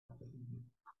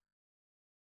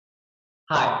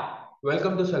Hi,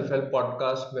 welcome to Self Help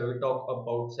Podcast where we talk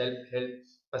about self help,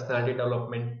 personality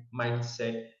development,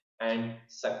 mindset, and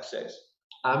success.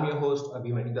 I'm your host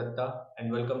Abhimanyu Datta,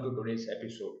 and welcome to today's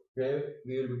episode where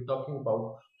we will be talking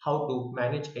about how to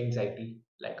manage anxiety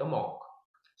like a monk.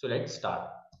 So let's start.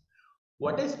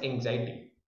 What is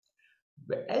anxiety?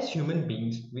 As human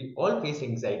beings, we all face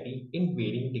anxiety in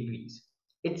varying degrees.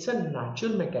 It's a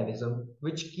natural mechanism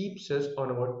which keeps us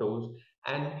on our toes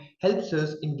and helps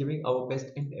us in giving our best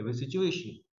in every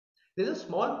situation. There's a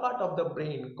small part of the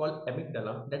brain called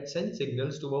amygdala that sends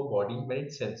signals to our body when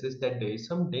it senses that there is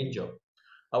some danger.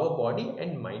 Our body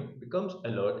and mind becomes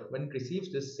alert when it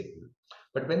receives this signal.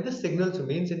 But when this signal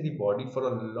remains in the body for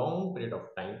a long period of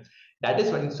time, that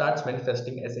is when it starts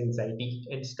manifesting as anxiety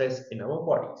and stress in our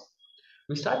bodies.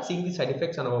 We start seeing the side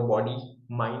effects on our body,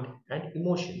 mind, and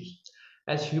emotions.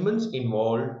 As humans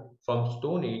evolved from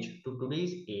Stone Age to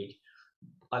today's age,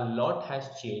 a lot has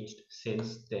changed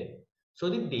since then. So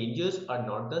the dangers are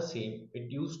not the same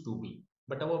it used to be,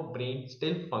 but our brain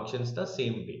still functions the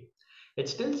same way. It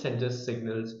still sends us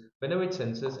signals whenever it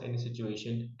senses any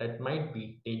situation that might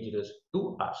be dangerous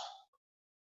to us.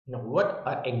 Now, what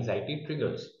are anxiety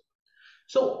triggers?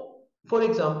 So, for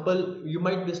example, you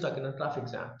might be stuck in a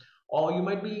traffic jam, or you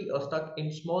might be stuck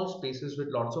in small spaces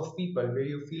with lots of people where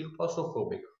you feel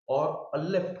claustrophobic, or a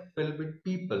lift filled with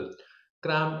people,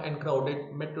 cramped and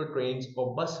crowded metro trains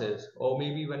or buses, or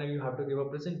maybe when you have to give a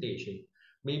presentation,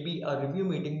 maybe a review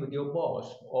meeting with your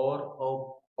boss,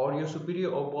 or your superior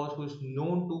or boss who is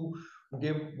known to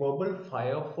give verbal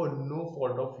fire for no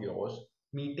fault of yours,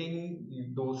 meeting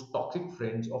those toxic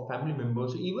friends or family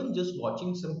members, or even just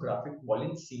watching some graphic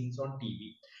violent scenes on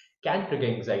TV can trigger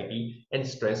anxiety and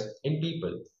stress in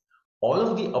people. All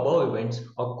of the above events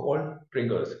are called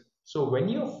triggers. So when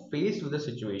you're faced with a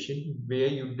situation where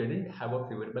you didn't have a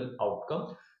favorable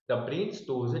outcome, the brain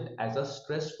stores it as a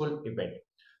stressful event.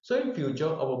 So in future,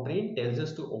 our brain tells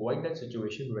us to avoid that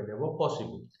situation whenever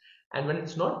possible. And when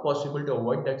it's not possible to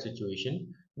avoid that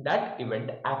situation, that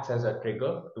event acts as a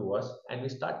trigger to us and we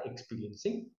start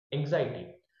experiencing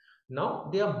anxiety. Now,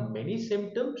 there are many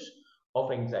symptoms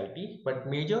of anxiety, but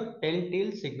major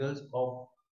telltale signals of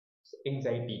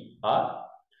anxiety are,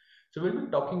 so we'll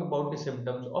be talking about the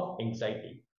symptoms of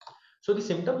anxiety. So the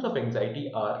symptoms of anxiety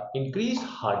are increased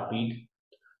heartbeat,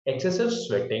 excessive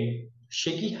sweating,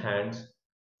 shaky hands,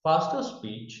 faster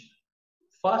speech,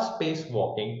 fast paced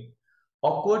walking,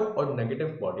 awkward or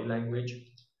negative body language.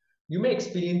 You may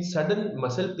experience sudden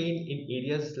muscle pain in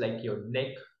areas like your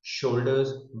neck,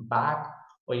 shoulders, back,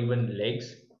 or even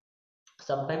legs.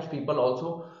 Sometimes people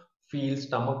also feel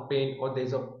stomach pain or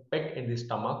there's a pit in the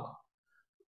stomach,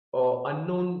 or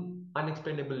unknown,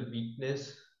 unexplainable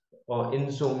weakness, or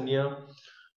insomnia,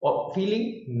 or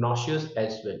feeling nauseous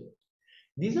as well.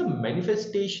 These are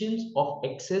manifestations of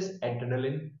excess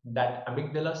adrenaline that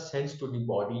amygdala sends to the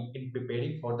body in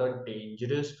preparing for the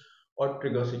dangerous or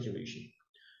trigger situation.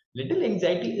 Little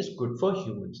anxiety is good for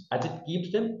humans as it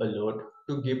keeps them alert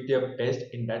to give their best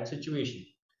in that situation.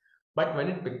 But when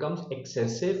it becomes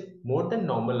excessive, more than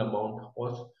normal amount,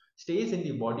 or stays in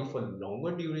the body for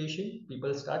longer duration,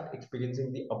 people start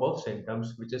experiencing the above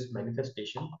symptoms, which is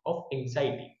manifestation of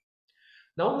anxiety.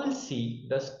 Now we'll see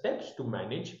the steps to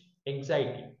manage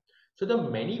anxiety. So there are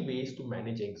many ways to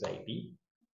manage anxiety.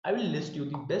 I will list you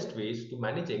the best ways to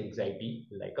manage anxiety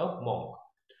like a monk.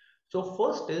 So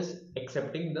first is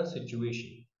accepting the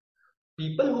situation.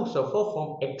 People who suffer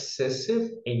from excessive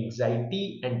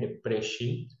anxiety and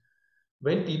depression,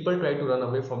 when people try to run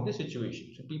away from the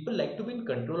situation. So people like to be in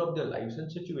control of their lives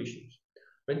and situations.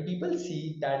 When people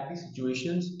see that the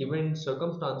situations, even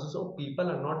circumstances or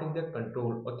people are not in their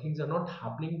control or things are not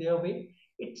happening their way,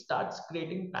 it starts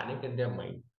creating panic in their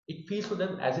mind. It feels to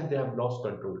them as if they have lost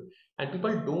control. And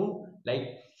people don't like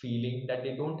feeling that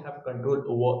they don't have control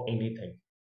over anything.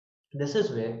 This is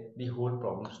where the whole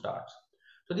problem starts.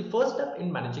 So, the first step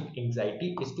in managing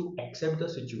anxiety is to accept the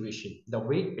situation the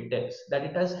way it is, that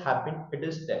it has happened, it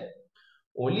is there.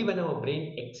 Only when our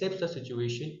brain accepts the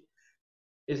situation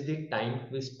is the time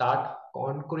we start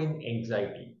conquering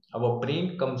anxiety. Our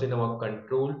brain comes in our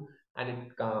control and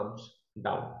it calms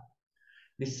down.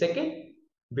 The second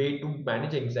way to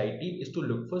manage anxiety is to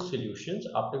look for solutions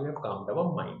after we have calmed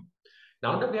our mind.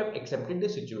 Now that we have accepted the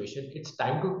situation, it's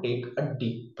time to take a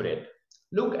deep breath.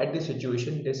 Look at the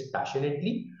situation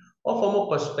dispassionately or from a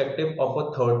perspective of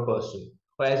a third person.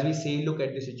 Or as we say, look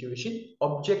at the situation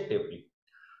objectively.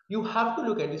 You have to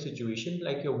look at the situation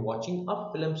like you're watching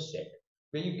a film set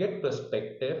where you get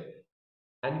perspective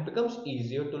and it becomes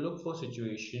easier to look for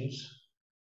situations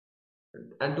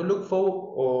and to look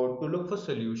for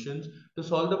solutions to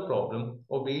solve the problem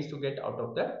or ways to get out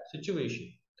of that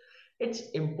situation. It's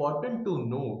important to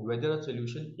know whether a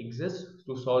solution exists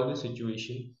to solve the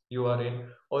situation you are in,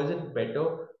 or is it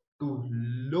better to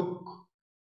look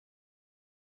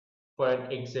for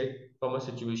an exit from a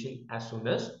situation as soon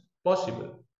as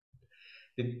possible.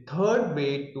 The third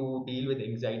way to deal with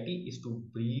anxiety is to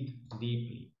breathe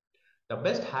deeply. The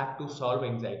best hack to solve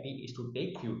anxiety is to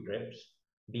take few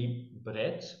deep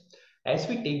breaths. As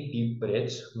we take deep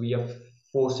breaths, we are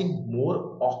forcing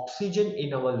more oxygen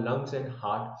in our lungs and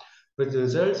heart, which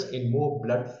results in more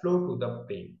blood flow to the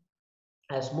brain.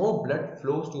 As more blood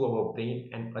flows to our brain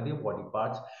and other body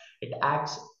parts, it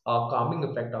acts a calming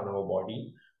effect on our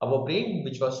body. Our brain,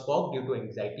 which was fogged due to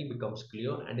anxiety, becomes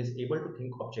clear and is able to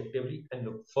think objectively and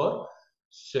look for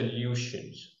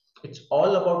solutions. It's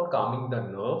all about calming the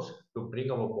nerves to bring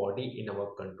our body in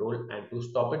our control and to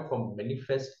stop it from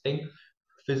manifesting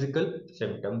physical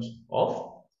symptoms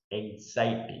of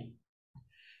anxiety.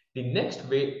 The next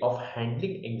way of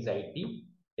handling anxiety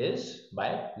is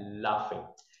by laughing.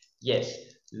 Yes,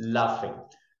 laughing.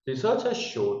 Research has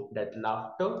shown that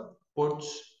laughter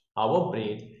puts our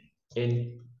brain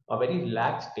in a very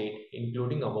relaxed state,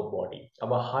 including our body.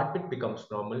 Our heartbeat becomes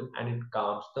normal and it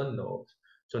calms the nerves.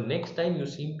 So next time you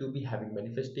seem to be having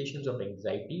manifestations of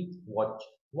anxiety, watch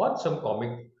some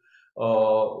comic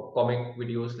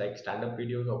videos like stand-up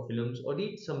videos or films, or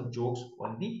read some jokes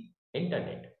on the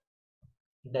internet.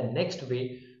 The next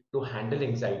way to handle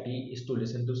anxiety is to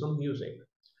listen to some music.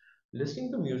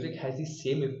 Listening to music has the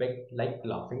same effect like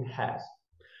laughing has.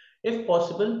 If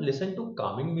possible, listen to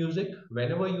calming music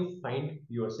whenever you find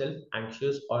yourself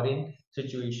anxious or in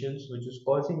situations which is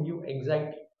causing you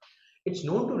anxiety. It's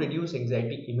known to reduce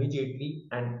anxiety immediately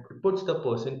and puts the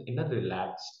person in a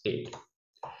relaxed state.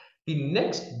 The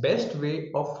next best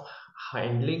way of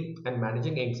handling and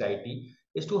managing anxiety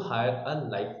is to hire a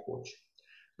life coach.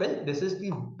 Well, this is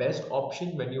the best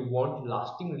option when you want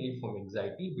lasting relief from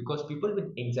anxiety, because people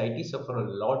with anxiety suffer a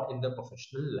lot in their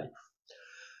professional life,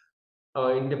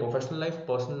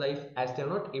 personal life, as they are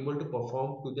not able to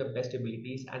perform to their best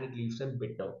abilities, and it leaves them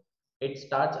bitter. It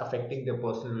starts affecting their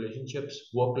personal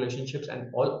relationships, work relationships,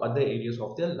 and all other areas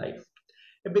of their life.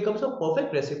 It becomes a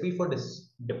perfect recipe for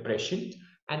depression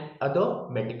and other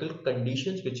medical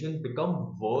conditions which will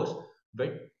become worse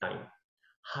with time.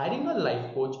 Hiring a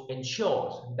life coach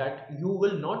ensures that you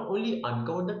will not only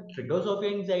uncover the triggers of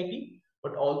your anxiety,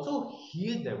 but also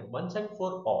heal them once and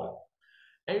for all.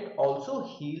 And it also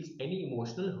heals any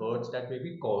emotional hurts that may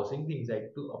be causing the anxiety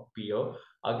to appear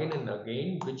again and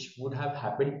again, which would have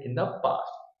happened in the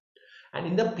past. And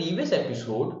in the previous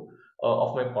episode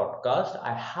of my podcast,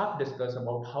 I have discussed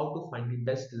about how to find the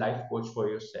best life coach for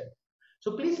yourself.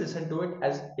 So please listen to it,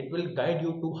 as it will guide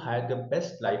you to hire the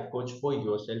best life coach for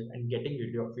yourself and getting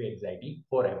rid of your anxiety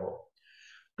forever.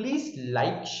 Please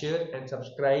like, share, and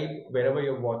subscribe wherever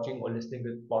you're watching or listening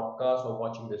to this podcast or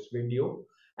watching this video,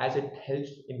 as it helps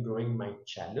in growing my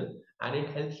channel and it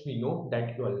helps me know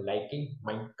that you are liking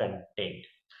my content.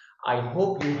 I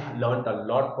hope you learned a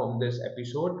lot from this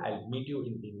episode. I'll meet you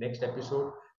in the next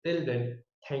episode. Till then,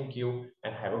 thank you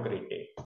and have a great day.